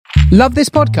Love this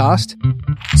podcast?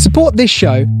 Support this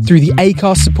show through the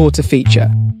Acast supporter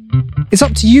feature. It's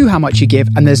up to you how much you give,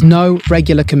 and there's no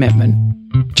regular commitment.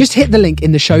 Just hit the link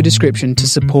in the show description to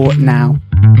support now.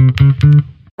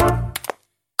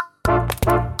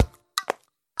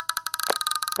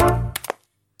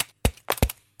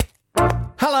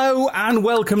 Hello and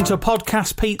welcome to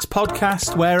Podcast Pete's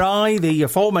podcast, where I, the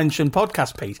aforementioned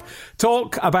Podcast Pete,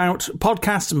 talk about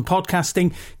podcasts and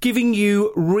podcasting, giving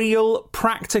you real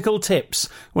practical tips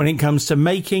when it comes to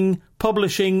making,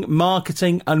 publishing,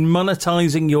 marketing and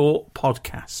monetizing your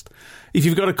podcast. If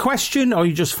you've got a question or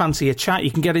you just fancy a chat,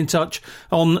 you can get in touch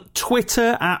on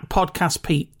Twitter at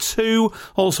PodcastPete2,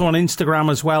 also on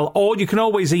Instagram as well, or you can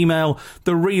always email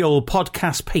the real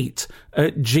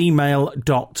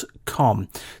podcastpete@gmail.com.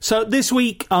 So this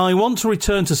week I want to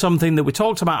return to something that we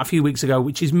talked about a few weeks ago,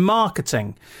 which is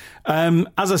marketing.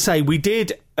 As I say, we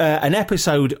did an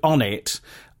episode on it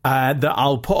that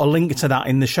I'll put a link to that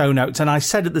in the show notes, and I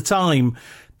said at the time,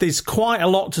 there's quite a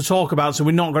lot to talk about, so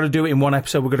we're not going to do it in one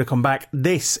episode. We're going to come back.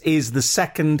 This is the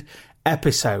second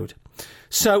episode.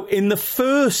 So in the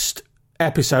first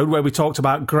episode, where we talked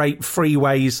about great free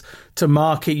ways to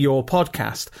market your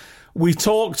podcast, we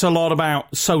talked a lot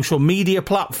about social media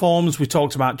platforms. We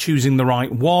talked about choosing the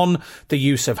right one, the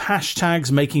use of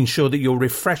hashtags, making sure that you're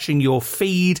refreshing your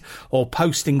feed or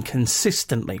posting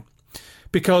consistently.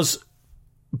 Because,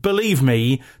 believe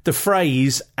me, the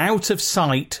phrase out of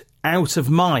sight, out of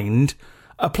mind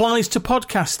applies to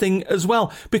podcasting as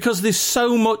well, because there's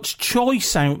so much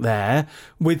choice out there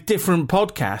with different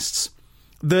podcasts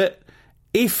that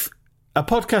if a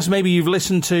podcast maybe you've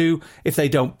listened to, if they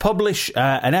don't publish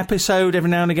an episode every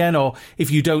now and again, or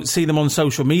if you don't see them on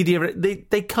social media,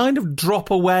 they kind of drop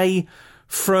away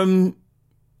from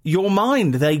your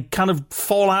mind. They kind of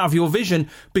fall out of your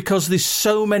vision because there's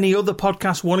so many other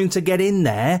podcasts wanting to get in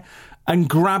there and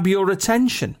grab your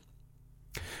attention.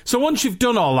 So once you've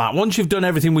done all that, once you've done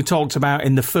everything we talked about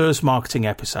in the first marketing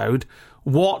episode,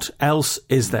 what else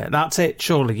is there? That's it.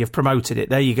 Surely you've promoted it.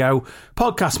 There you go.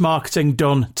 Podcast marketing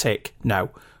done. Tick.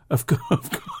 No, of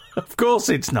course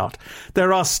it's not.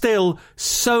 There are still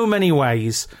so many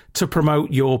ways to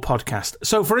promote your podcast.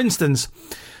 So for instance,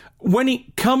 when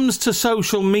it comes to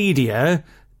social media,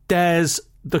 there's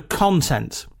the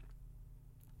content.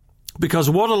 Because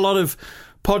what a lot of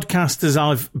podcasters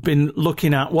I've been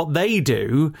looking at, what they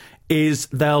do is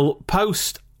they'll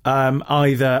post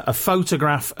either a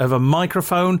photograph of a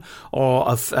microphone or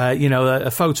a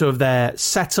photo of their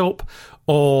setup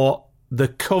or the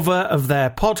cover of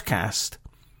their podcast,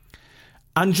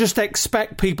 and just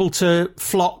expect people to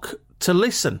flock to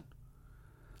listen.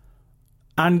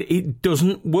 And it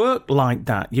doesn't work like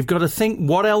that. You've got to think,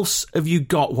 what else have you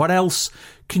got? What else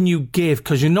can you give?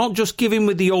 Because you're not just giving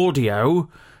with the audio.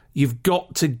 You've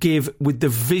got to give with the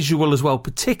visual as well,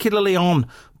 particularly on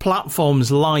platforms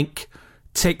like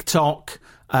TikTok,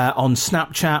 on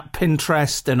Snapchat,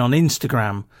 Pinterest, and on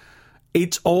Instagram.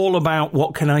 It's all about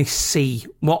what can I see?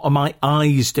 What are my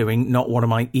eyes doing? Not what are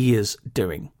my ears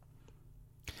doing?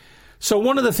 So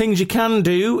one of the things you can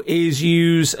do is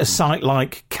use a site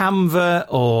like Canva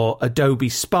or Adobe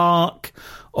Spark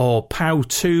or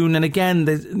Powtoon. And again,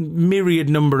 there's a myriad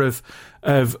number of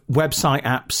website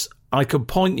apps I could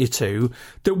point you to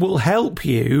that will help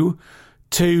you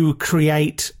to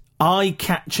create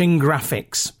eye-catching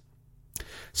graphics.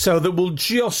 So that will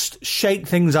just shake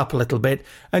things up a little bit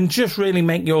and just really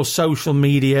make your social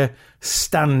media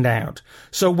stand out.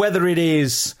 So whether it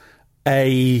is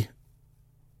a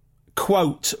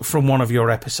quote from one of your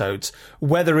episodes,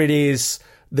 whether it is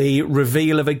the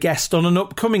reveal of a guest on an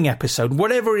upcoming episode,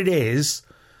 whatever it is,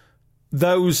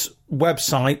 those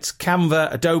websites,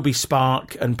 Canva, Adobe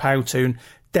Spark and Powtoon,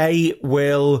 they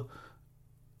will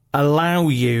allow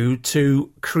you to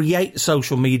create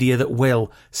social media that will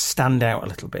stand out a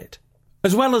little bit.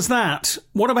 As well as that,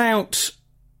 what about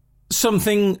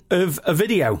something of a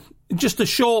video? Just a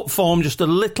short form, just a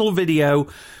little video,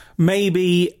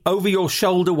 maybe over your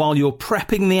shoulder while you're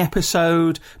prepping the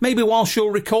episode, maybe whilst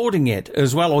you're recording it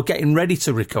as well, or getting ready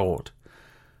to record.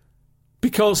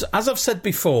 Because, as I've said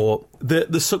before,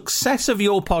 the success of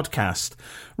your podcast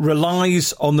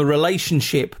relies on the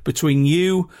relationship between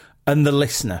you and the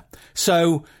listener.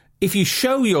 So, if you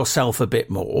show yourself a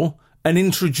bit more and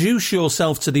introduce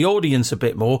yourself to the audience a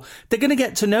bit more, they're going to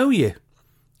get to know you.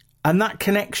 And that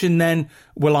connection then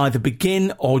will either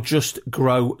begin or just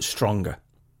grow stronger.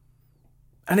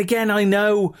 And again, I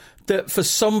know that for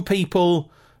some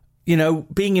people, you know,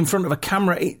 being in front of a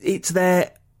camera, it's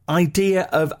their idea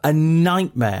of a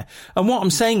nightmare. And what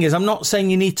I'm saying is, I'm not saying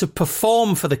you need to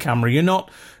perform for the camera. You're not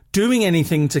doing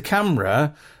anything to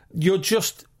camera. You're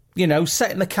just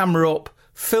setting the camera up,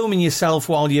 filming yourself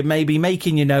while you're maybe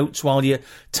making your notes, while you're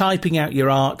typing out your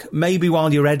arc, maybe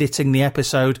while you're editing the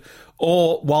episode,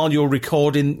 or while you're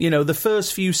recording, the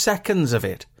first few seconds of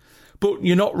it. But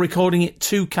you're not recording it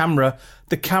to camera.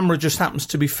 The camera just happens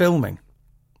to be filming.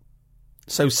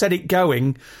 So set it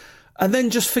going and then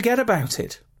just forget about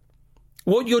it.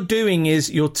 What you're doing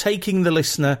is you're taking the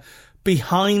listener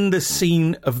behind the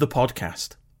scene of the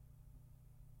podcast.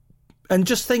 And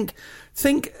just think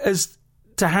as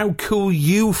to how cool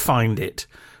you find it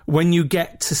when you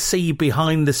get to see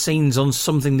behind the scenes on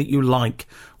something that you like,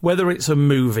 whether it's a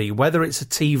movie, whether it's a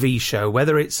TV show,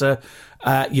 whether it's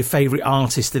your favourite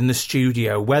artist in the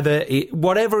studio,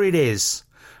 whatever it is,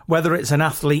 whether it's an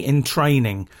athlete in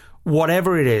training,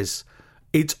 whatever it is,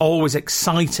 it's always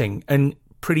exciting and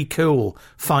pretty cool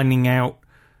finding out,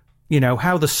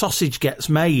 how the sausage gets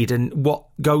made and what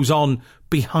goes on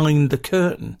behind the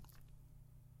curtain.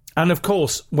 And of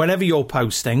course, whenever you're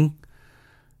posting,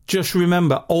 just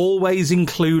remember, always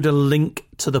include a link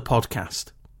to the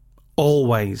podcast.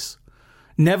 Always.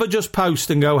 Never just post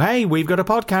and go, hey, we've got a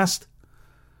podcast.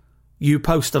 You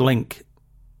post a link.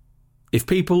 If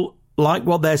people like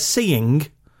what they're seeing,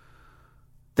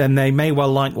 then they may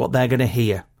well like what they're going to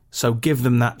hear. So give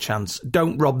them that chance.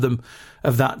 Don't rob them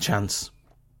of that chance.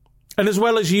 And as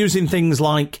well as using things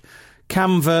like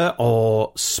Canva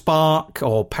or Spark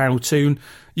or Powtoon,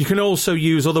 you can also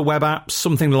use other web apps,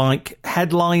 something like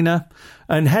Headliner.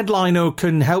 And Headliner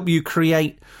can help you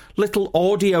create little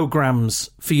audiograms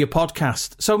for your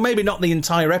podcast. So maybe not the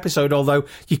entire episode, although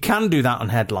you can do that on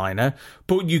Headliner,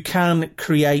 but you can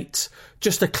create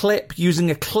just a clip, using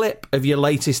a clip of your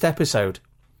latest episode.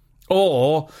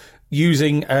 Or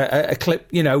using a clip,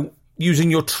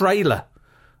 using your trailer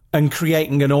and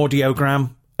creating an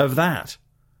audiogram of that.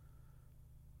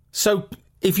 So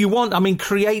if you want,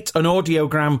 create an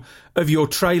audiogram of your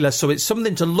trailer so it's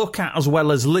something to look at as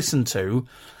well as listen to,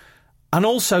 and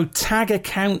also tag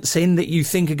accounts in that you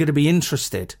think are going to be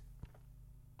interested.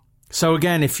 So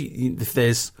again, if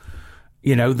there's,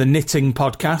 the knitting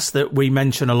podcast that we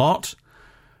mention a lot,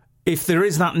 if there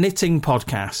is that knitting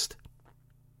podcast,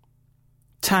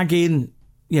 tag in,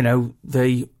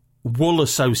 the Wool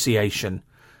Association,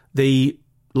 the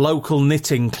local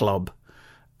knitting club,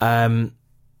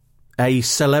 a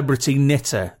celebrity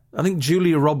knitter. I think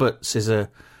Julia Roberts is a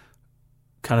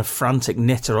kind of frantic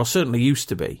knitter, or certainly used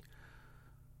to be.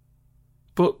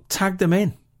 But tag them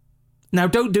in. Now,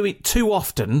 don't do it too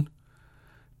often,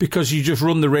 because you just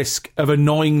run the risk of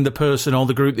annoying the person or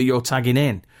the group that you're tagging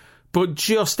in. But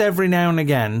just every now and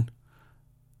again,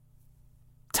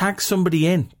 tag somebody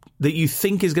in that you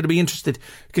think is going to be interested,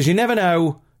 because you never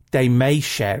know, they may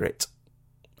share it.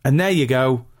 And there you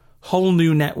go, whole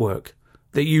new network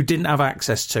that you didn't have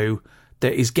access to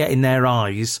that is getting their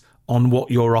eyes on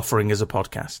what you're offering as a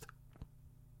podcast.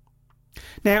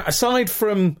 Now, aside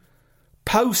from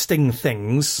posting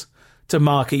things to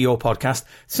market your podcast,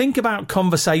 think about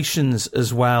conversations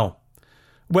as well.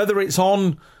 Whether it's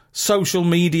on social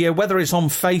media, whether it's on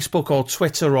Facebook or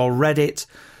Twitter or Reddit,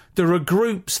 there are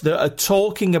groups that are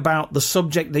talking about the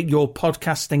subject that you're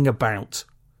podcasting about.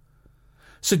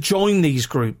 So join these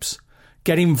groups.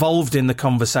 Get involved in the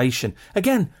conversation.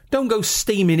 Again, don't go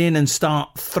steaming in and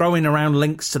start throwing around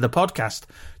links to the podcast.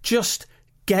 Just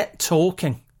get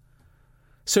talking.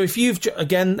 So if you've,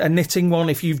 again, a knitting one,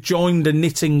 if you've joined a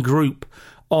knitting group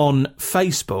on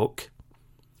Facebook,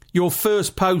 your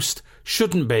first post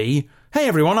shouldn't be, hey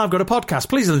everyone, I've got a podcast.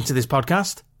 Please listen to this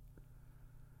podcast.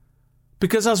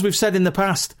 Because as we've said in the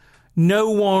past, no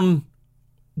one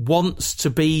wants to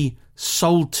be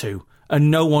sold to, and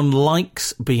no one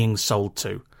likes being sold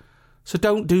to. So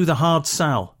don't do the hard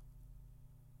sell.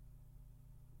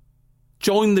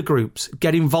 Join the groups.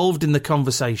 Get involved in the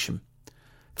conversation.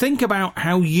 Think about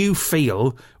how you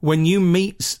feel when you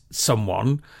meet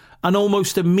someone and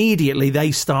almost immediately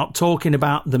they start talking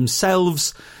about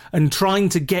themselves and trying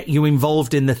to get you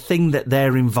involved in the thing that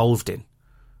they're involved in.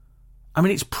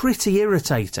 It's pretty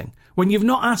irritating. When you've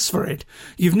not asked for it,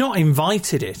 you've not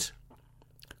invited it.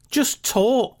 Just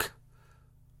talk.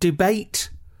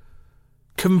 Debate,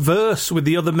 converse with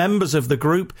the other members of the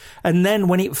group, and then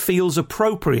when it feels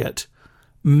appropriate,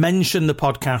 mention the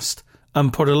podcast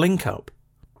and put a link up.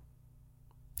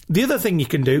 The other thing you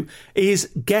can do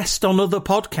is guest on other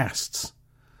podcasts.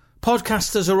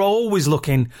 Podcasters are always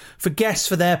looking for guests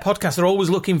for their podcast. They're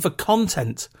always looking for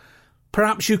content.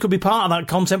 Perhaps you could be part of that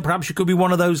content. Perhaps you could be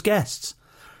one of those guests.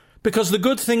 Because the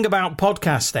good thing about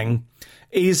podcasting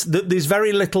is that there's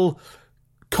very little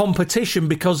competition,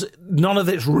 because none of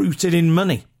it's rooted in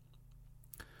money.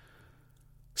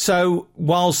 So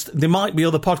whilst there might be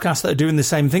other podcasts that are doing the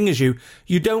same thing as you,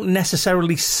 you don't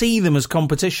necessarily see them as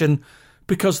competition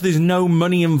because there's no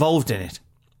money involved in it.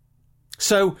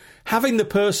 So having the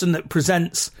person that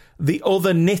presents the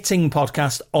other knitting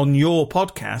podcast on your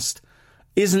podcast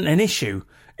isn't an issue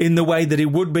in the way that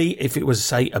it would be if it was,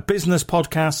 say, a business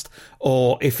podcast,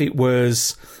 or if it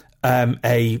was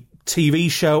a TV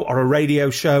show or a radio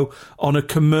show on a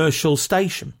commercial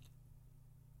station.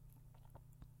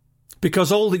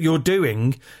 Because all that you're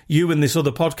doing, you and this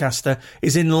other podcaster,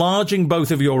 is enlarging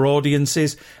both of your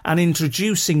audiences and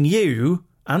introducing you,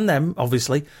 and them,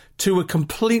 obviously, to a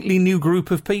completely new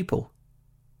group of people.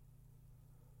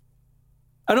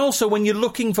 And also, when you're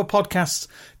looking for podcasts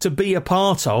to be a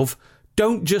part of,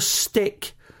 don't just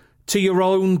stick to your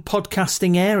own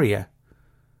podcasting area.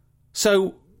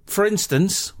 So, for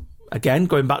instance, again,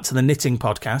 going back to the knitting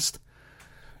podcast,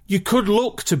 you could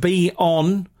look to be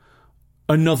on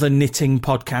another knitting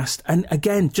podcast. And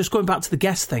again, just going back to the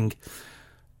guest thing,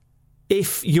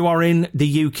 if you are in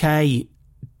the UK,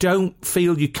 don't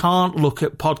feel you can't look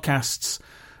at podcasts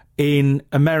in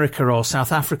America or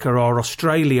South Africa or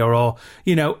Australia or,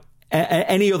 you know,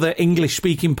 any other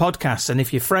English-speaking podcasts. And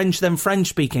if you're French, then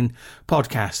French-speaking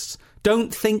podcasts.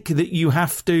 Don't think that you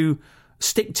have to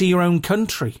stick to your own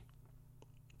country.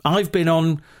 I've been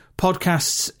on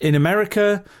podcasts in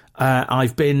America.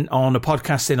 I've been on a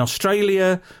podcast in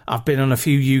Australia. I've been on a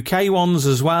few UK ones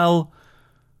as well.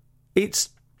 It's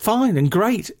fine and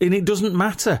great, and it doesn't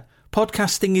matter.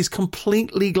 Podcasting is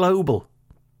completely global.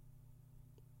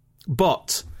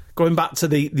 But going back to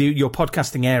your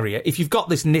podcasting area, if you've got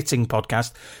this knitting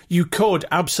podcast, you could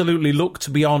absolutely look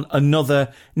to be on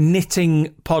another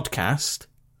knitting podcast.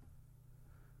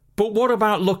 But what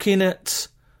about looking at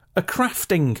a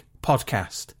crafting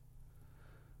podcast?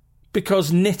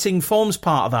 Because knitting forms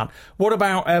part of that. What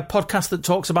about a podcast that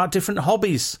talks about different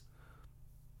hobbies?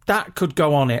 That could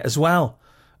go on it as well.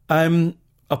 A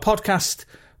podcast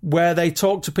where they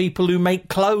talk to people who make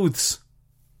clothes.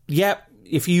 Yep,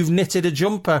 if you've knitted a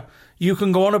jumper, you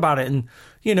can go on about it and,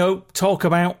 you know, talk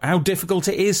about how difficult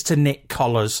it is to knit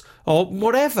collars or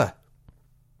whatever.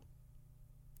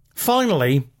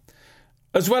 Finally,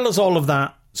 as well as all of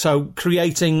that, so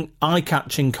creating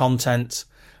eye-catching content,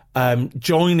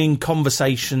 joining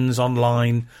conversations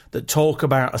online that talk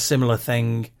about a similar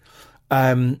thing,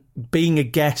 being a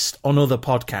guest on other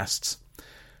podcasts.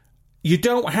 You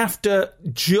don't have to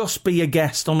just be a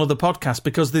guest on other podcasts,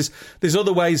 because there's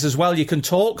other ways as well. You can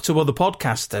talk to other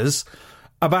podcasters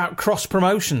about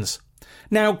cross-promotions.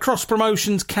 Now,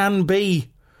 cross-promotions can be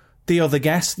the other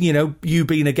guest, you know, you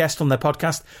being a guest on their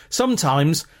podcast.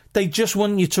 Sometimes they just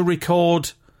want you to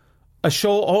record a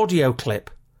short audio clip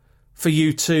for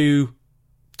you to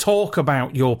talk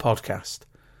about your podcast.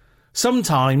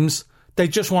 Sometimes they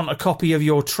just want a copy of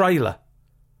your trailer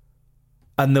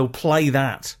and they'll play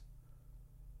that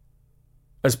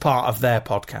as part of their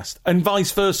podcast. And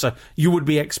vice versa, you would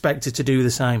be expected to do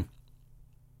the same.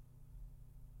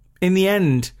 In the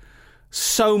end,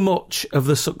 so much of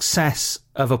the success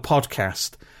of a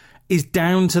podcast is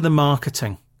down to the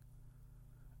marketing.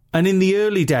 And in the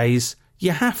early days,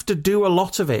 you have to do a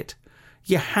lot of it.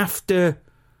 You have to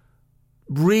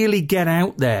really get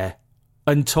out there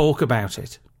and talk about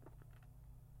it.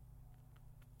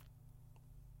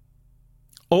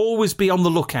 Always be on the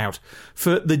lookout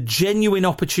for the genuine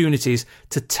opportunities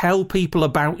to tell people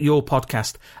about your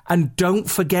podcast. And don't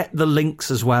forget the links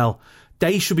as well.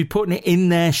 They should be putting it in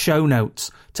their show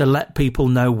notes to let people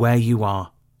know where you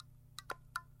are.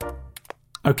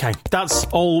 Okay, that's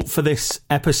all for this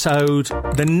episode.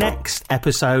 The next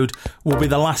episode will be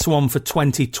the last one for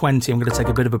 2020. I'm going to take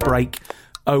a bit of a break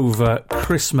over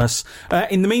Christmas.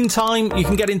 In the meantime, you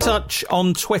can get in touch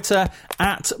on Twitter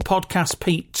at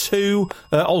PodcastPete2,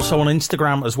 also on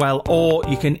Instagram as well, or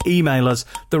you can email us,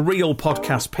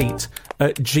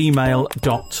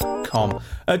 therealpodcastpete@gmail.com.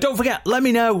 Don't forget, let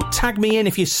me know, tag me in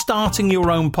if you're starting your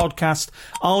own podcast.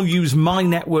 I'll use my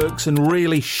networks and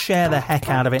really share the heck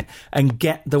out of it and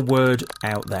get the word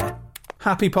out there.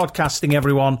 Happy podcasting,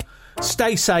 everyone.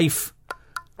 Stay safe,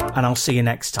 and I'll see you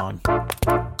next time.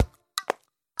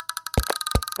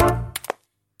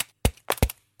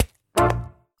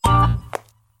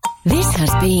 This has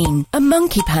been a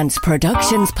Monkey Pants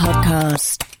Productions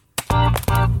podcast.